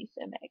 and it made me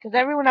so mad because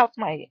everyone else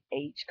my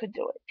age could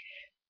do it.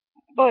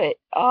 But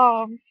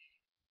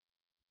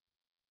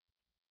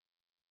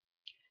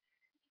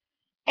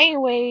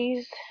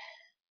anyways,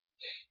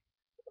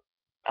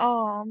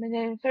 and then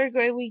in third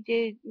grade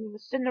it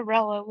was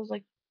Cinderella. It was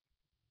like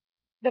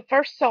the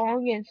first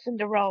song in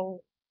Cinderella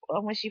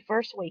when she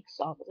first wakes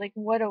up. It's like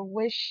what a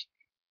wish.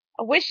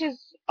 A wish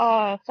is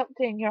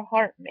something your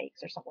heart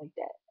makes or something like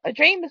that. A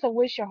dream is a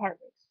wish your heart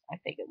makes. I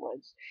think it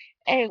was.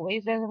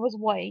 Anyways, then it was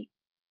white,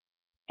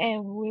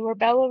 and we were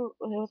ballet.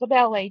 It was a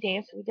ballet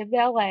dance. We did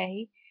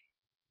ballet,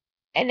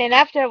 and then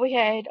after we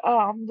had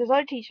this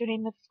other teacher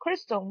named Mrs.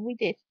 Crystal. And we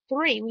did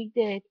three. We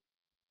did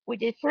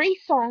three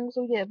songs.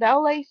 We did a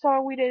ballet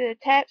song, we did a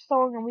tap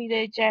song, and we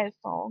did a jazz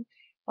song.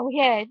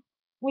 And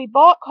we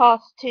bought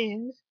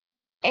costumes,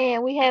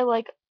 and we had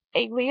like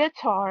a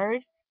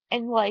leotard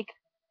and like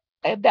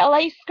a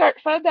ballet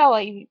skirt for a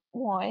ballet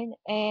one,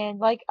 and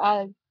like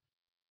a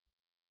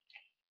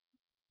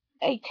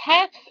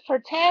tap for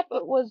tap.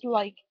 It was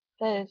like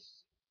this,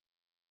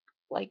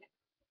 like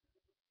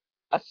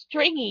a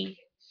stringy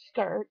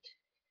skirt,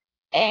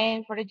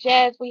 and for the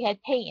jazz we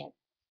had pants,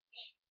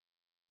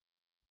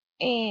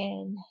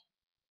 and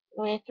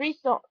we had three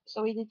songs,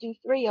 so we did do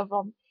three of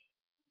them.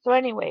 So,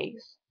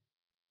 anyways,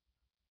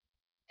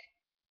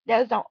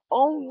 that was the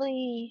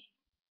only.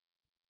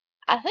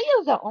 I think it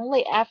was the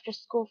only after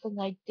school thing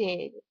I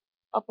did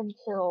up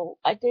until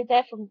I did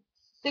that from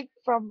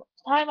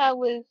time I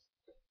was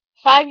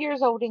 5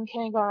 years old in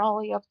kindergarten all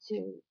the way up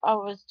to I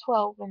was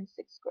 12 in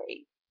sixth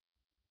grade,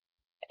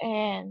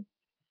 and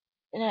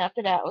and then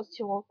after that I was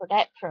too old for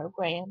that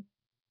program,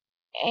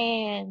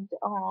 and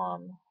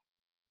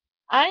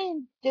I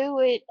didn't do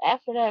it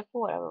after that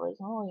for whatever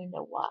reason. I don't even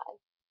know why.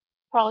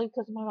 Probably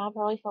because my mom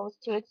probably thought it was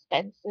too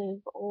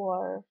expensive,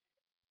 or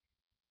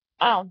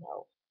I don't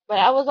know. But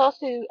I was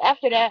also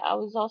after that I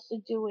was also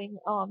doing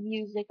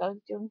music. I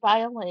was doing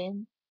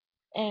violin,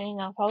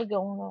 and I'll probably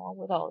go on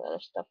with all the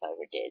other stuff I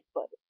ever did,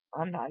 but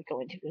I'm not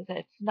going to because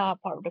that's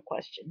not part of the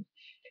question.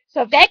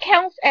 So if that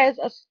counts as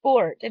a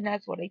sport, then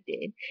that's what I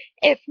did.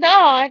 If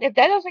not, if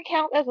that doesn't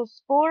count as a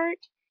sport,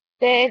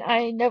 then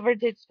I never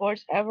did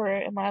sports ever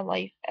in my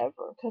life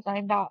ever because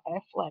I'm not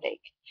athletic.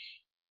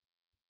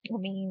 I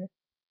mean,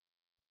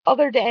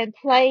 other than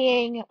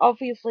playing,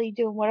 obviously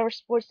doing whatever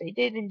sports they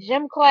did in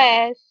gym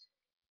class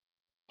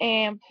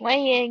and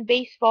playing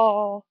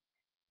baseball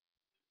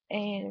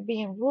and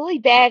being really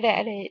bad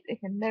at it in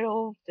the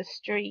middle of the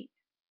street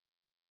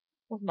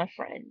with my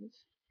friends.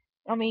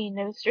 I mean,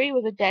 the street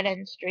was a dead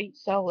end street,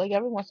 so like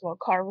every once in a while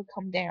a car would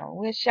come down.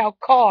 We'd shout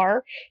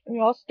car, and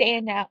we all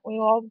stand out, we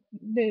all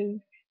move.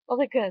 It was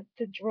like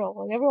the drill.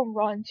 Like everyone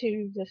run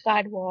to the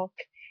sidewalk,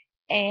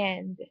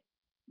 and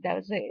that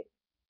was it.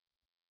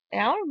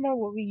 And I don't remember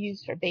what we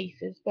used for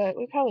bases, but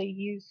we probably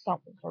used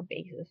something for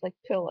bases, like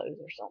pillows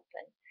or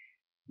something.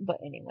 But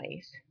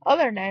anyways,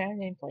 other than that, I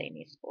didn't play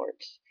any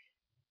sports.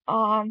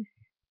 Um,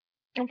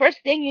 The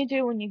first thing you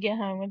do when you get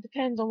home, it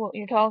depends on what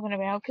you're talking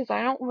about, because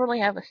I don't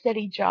really have a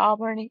steady job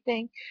or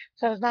anything.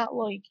 So it's not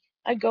like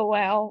I go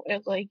out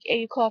at like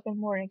 8 o'clock in the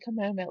morning and come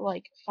home at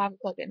like 5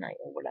 o'clock at night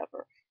or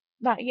whatever.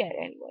 Not yet,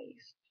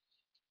 anyways.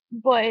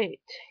 But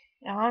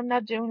I'm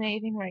not doing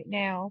anything right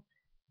now.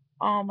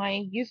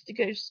 I used to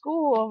go to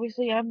school.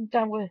 Obviously, I'm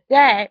done with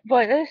that.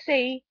 But let's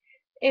say,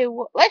 I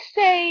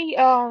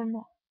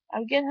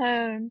get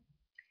home.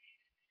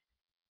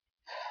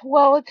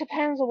 Well, it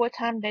depends on what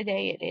time of the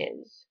day it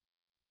is.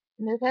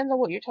 It depends on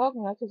what you're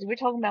talking about, because if we're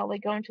talking about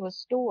like going to a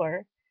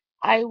store,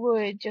 I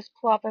would just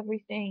plop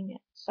everything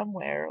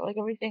somewhere, like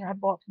everything I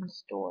bought from the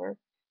store.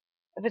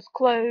 If it's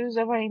clothes,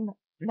 if I'm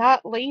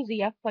not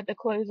lazy, I put the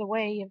clothes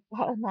away. If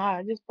not,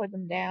 I just put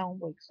them down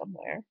like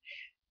somewhere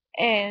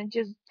and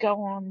just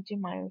go on and do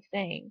my own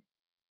thing.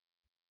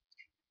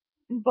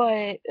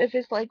 But if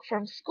it's like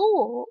from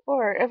school,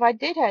 or if I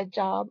did have a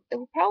job, it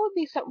would probably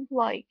be something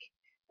like,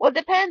 well, it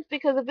depends,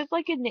 because if it's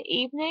like in the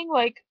evening,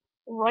 like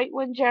right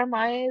when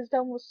Jeremiah is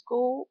done with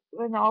school,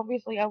 then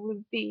obviously I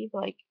would be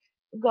like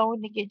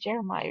going to get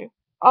Jeremiah.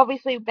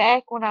 Obviously,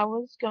 back when I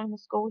was going to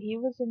school, he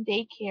was in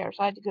daycare,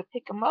 so I had to go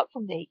pick him up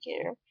from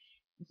daycare.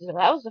 So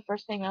that was the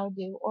first thing I would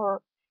do.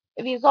 Or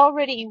if he's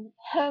already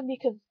home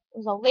because it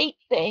was a late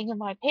thing and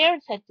my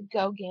parents had to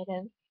go get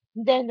him,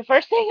 then the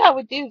first thing I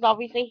would do is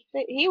obviously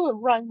he would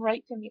run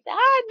right to me and say,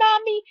 "Hi,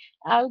 mommy."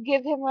 I would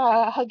give him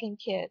a hug and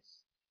kiss,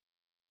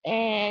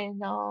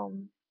 and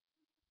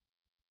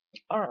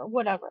or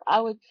whatever.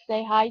 I would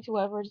say hi to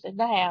whoever's in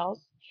the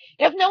house.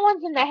 If no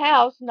one's in the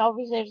house, and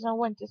obviously there's no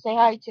one to say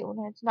hi to,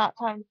 and it's not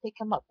time to pick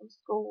him up from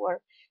school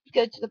or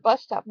go to the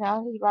bus stop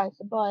now, he rides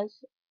the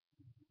bus.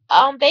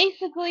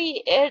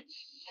 Basically,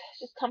 it's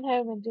just come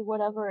home and do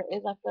whatever it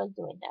is I feel like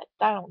doing next.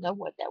 I don't know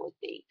what that would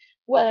be,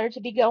 whether to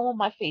be going on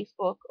my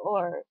Facebook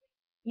or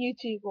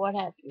YouTube or what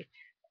have you.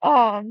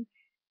 Um,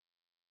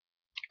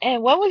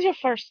 And what was your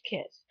first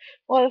kiss?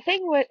 Well, the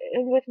thing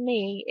with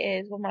me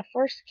is with my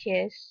first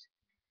kiss.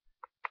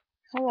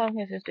 How long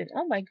has this been?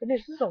 Oh my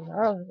goodness, this is a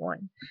long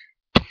one.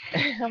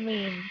 I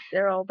mean,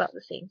 they're all about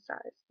the same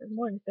size. They're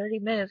more than 30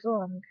 minutes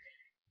long.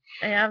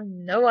 And I have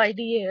no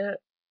idea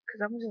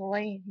because I'm just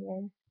laying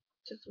here,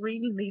 just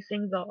reading these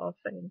things off,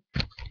 and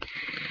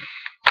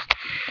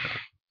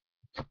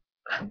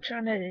I'm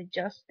trying to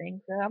adjust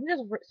things. And I'm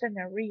just sitting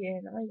there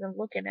reading. I'm not even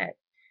looking at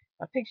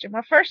my picture.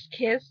 My first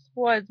kiss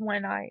was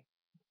when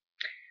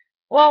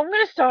well, I'm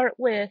gonna start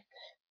with.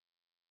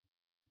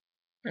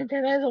 It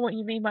depends on what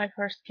you mean by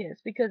first kiss,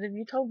 because if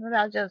you told me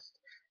about just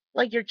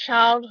like your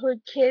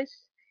childhood kiss,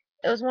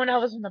 it was when I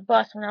was on the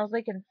bus when I was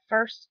like in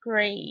first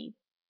grade.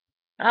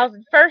 I was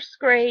in first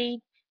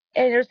grade,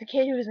 and there's the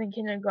kid who was in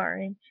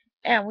kindergarten,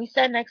 and we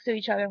sat next to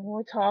each other and we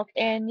would talk,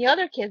 and the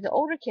other kids, the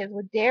older kids,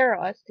 would dare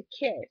us to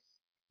kiss,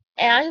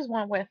 and I just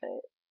went with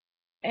it.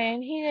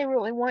 And he didn't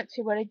really want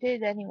to, but I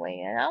did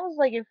anyway. And I was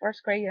like in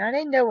first grade, and I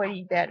didn't know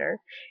any better,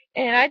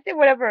 and I did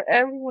whatever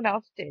everyone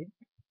else did,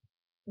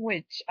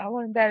 which I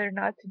learned better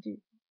not to do.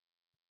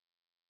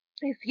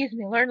 Excuse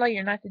me, learned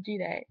later not to do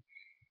that.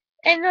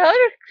 And the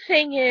other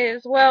thing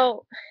is,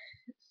 well,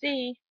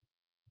 see,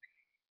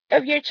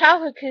 if your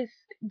childhood kiss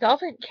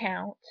doesn't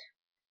count,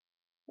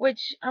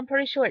 which I'm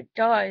pretty sure it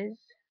does,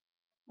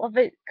 well,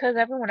 because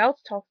everyone else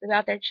talks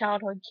about their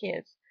childhood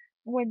kiss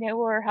when they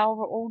were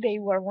however old they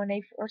were when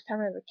they first time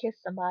ever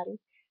kissed somebody.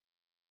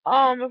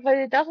 If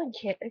it doesn't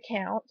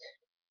count,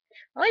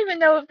 I don't even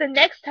know if the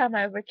next time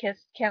I ever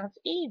kissed counts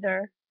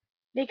either,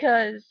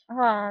 because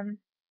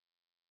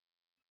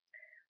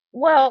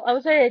well, I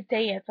was at a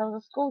dance, I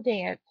was a school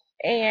dance,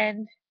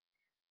 and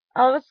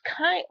I was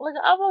like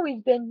I've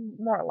always been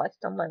more or less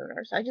the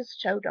loner, so I just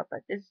showed up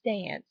at this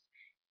dance,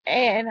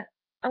 and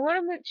I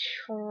want to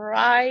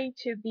try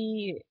to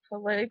be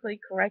politically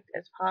correct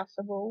as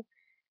possible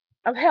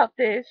about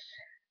this.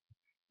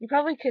 You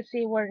probably could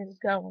see where this is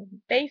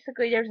going.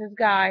 Basically, there's this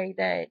guy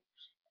that.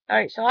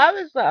 Alright, so I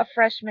was a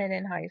freshman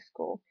in high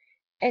school,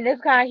 and this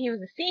guy, he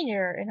was a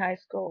senior in high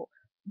school.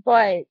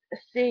 But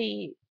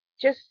see,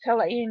 just to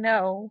let you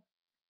know,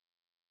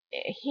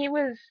 he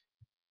was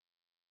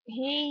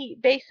he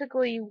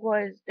basically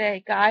was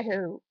the guy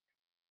who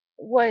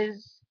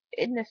was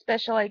in the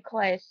special ed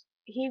class.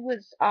 He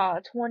was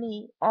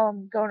 20,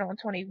 going on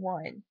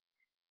 21.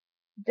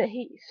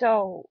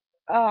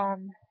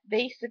 Um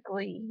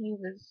basically he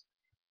was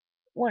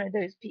one of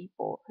those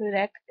people who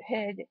that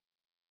had,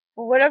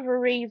 for whatever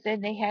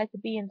reason, they had to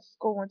be in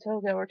school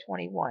until they were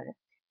 21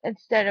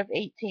 instead of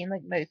 18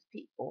 like most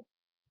people.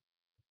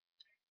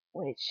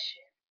 Which,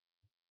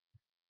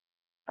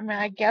 I mean,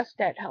 I guess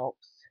that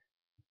helps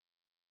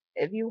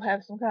if you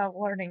have some kind of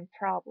learning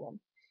problem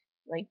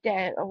like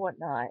that or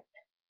whatnot.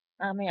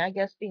 I mean, I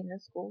guess being in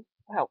school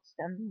helps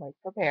them, like,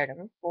 prepare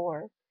them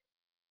for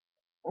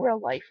real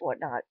life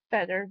whatnot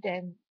better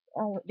than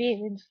only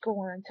being in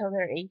school until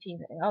they're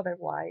 18 and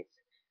otherwise.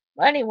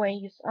 But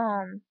anyways,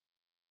 and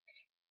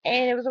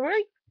it was a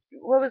really,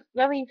 what was,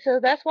 I mean, so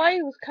that's why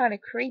it was kind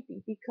of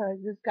creepy, because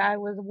this guy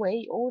was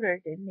way older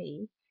than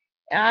me.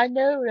 And I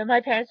know that my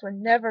parents would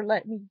never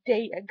let me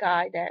date a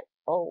guy that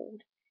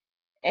old.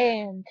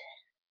 And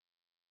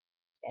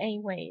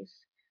anyways,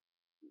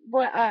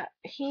 but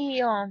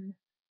he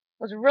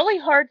was really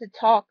hard to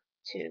talk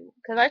to,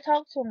 because I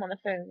talked to him on the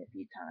phone a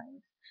few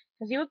times,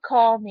 because he would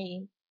call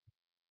me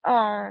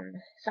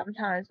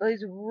sometimes, but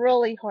he's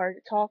really hard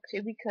to talk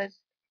to because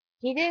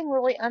he didn't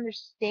really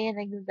understand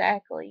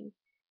exactly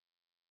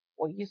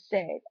what you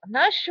said. I'm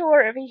not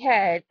sure if he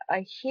had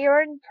a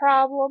hearing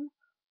problem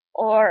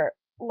or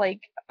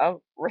like a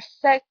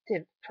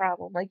receptive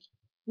problem. Like,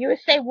 you would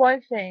say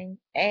one thing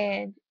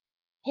and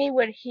he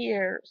would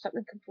hear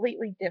something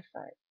completely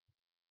different.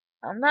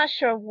 I'm not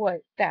sure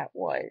what that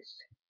was.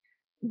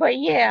 But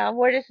yeah,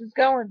 where this is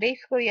going,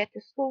 basically at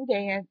the school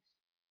dance,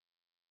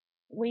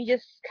 we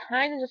just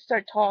kind of just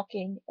start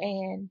talking,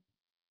 and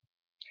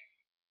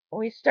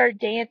we start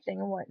dancing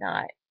and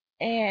whatnot.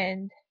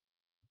 And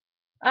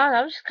I don't know,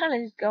 I'm just kind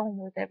of just going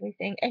with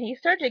everything. And he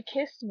started to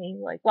kiss me,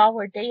 like, while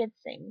we're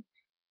dancing.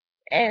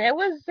 And it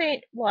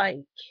wasn't,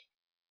 like,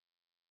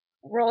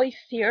 really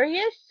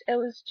serious. It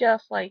was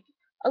just, like,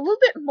 a little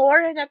bit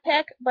more than a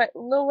peck, but a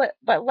little bit,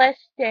 but less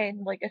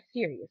than, like, a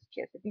serious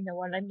kiss, if you know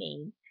what I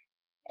mean.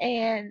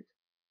 And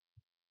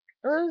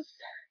it was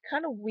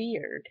kind of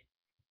weird.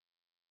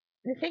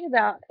 The thing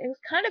about it was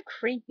kind of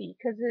creepy,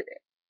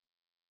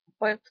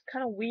 but it's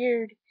kind of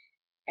weird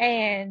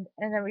and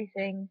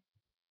everything.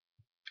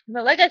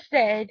 But like I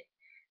said,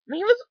 I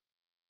mean,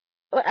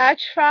 I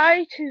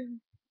tried to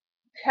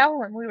tell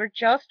him we were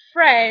just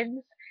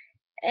friends,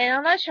 and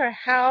I'm not sure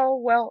how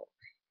well.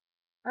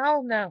 I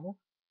don't know.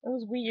 It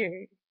was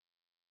weird.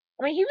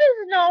 I mean, he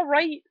was an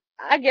alright.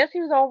 I guess he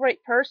was an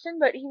alright person,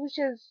 but he was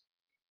just,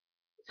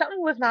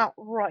 something was not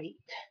right.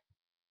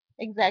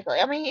 Exactly.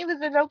 I mean, he was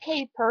an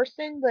okay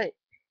person, but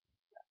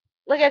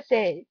like I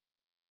said,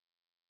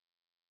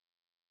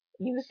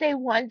 you would say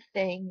one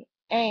thing,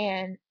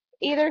 and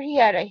either he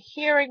had a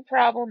hearing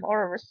problem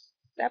or a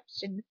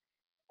reception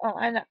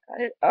I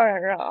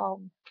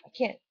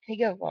can't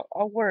think of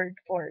a word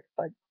for it,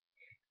 but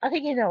I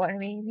think you know what I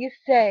mean. You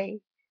say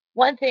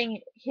one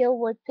thing, he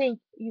would think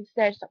you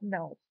said something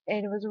else,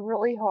 and it was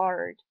really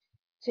hard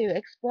to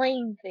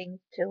explain things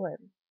to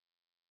him.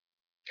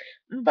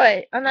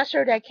 But I'm not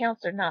sure that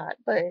counts or not,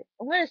 but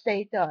I'm gonna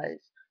say it does.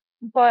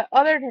 But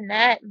other than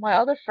that, my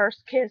other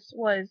first kiss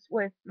was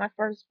with my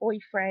first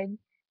boyfriend,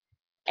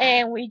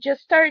 and we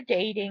just started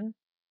dating,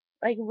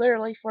 like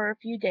literally for a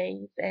few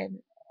days,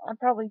 and I'll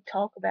probably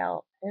talk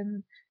about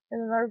him in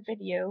another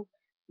video.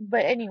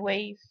 But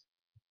anyways,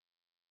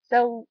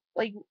 so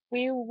like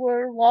we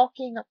were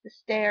walking up the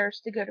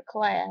stairs to go to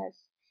class,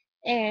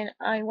 and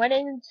I went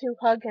in to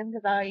hug him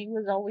because I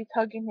was always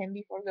hugging him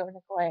before going to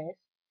class.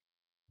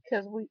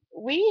 Because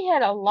we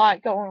had a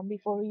lot going on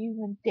before we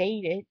even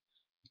dated,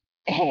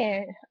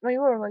 and we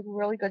were like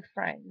really good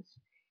friends.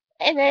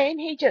 And then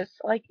he just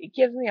like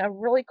gives me a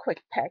really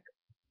quick peck,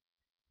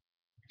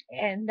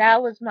 and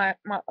that was my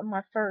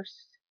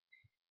first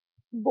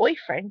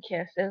boyfriend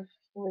kiss, if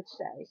I would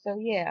say. So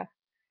yeah,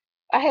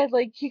 I had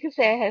like you could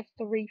say I had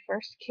three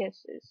first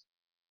kisses,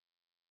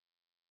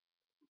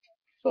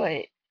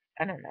 but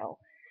I don't know.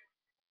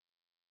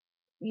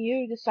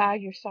 You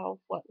decide yourself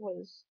what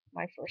was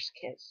my first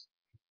kiss.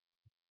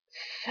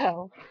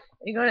 So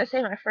you're gonna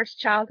say my first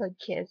childhood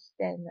kiss,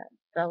 then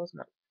that was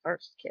my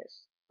first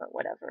kiss. But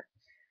whatever.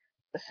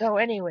 So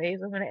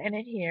anyways, I'm gonna end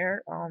it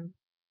here.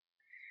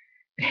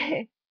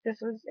 This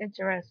was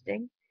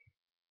interesting.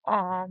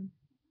 Um,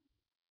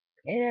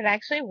 and it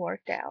actually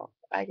worked out.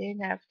 I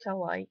didn't have to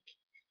like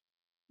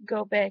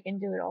go back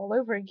and do it all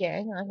over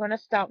again. I'm gonna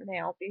stop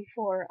now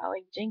before I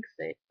like jinx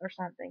it or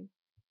something.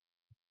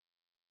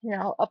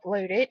 I'll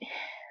upload it. It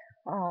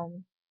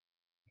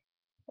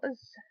was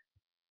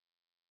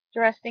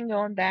interesting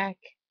going back,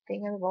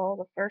 thinking of all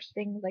the first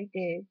things I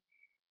did.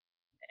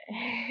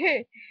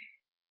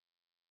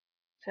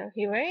 So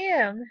here I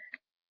am.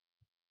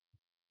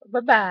 Bye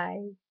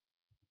bye.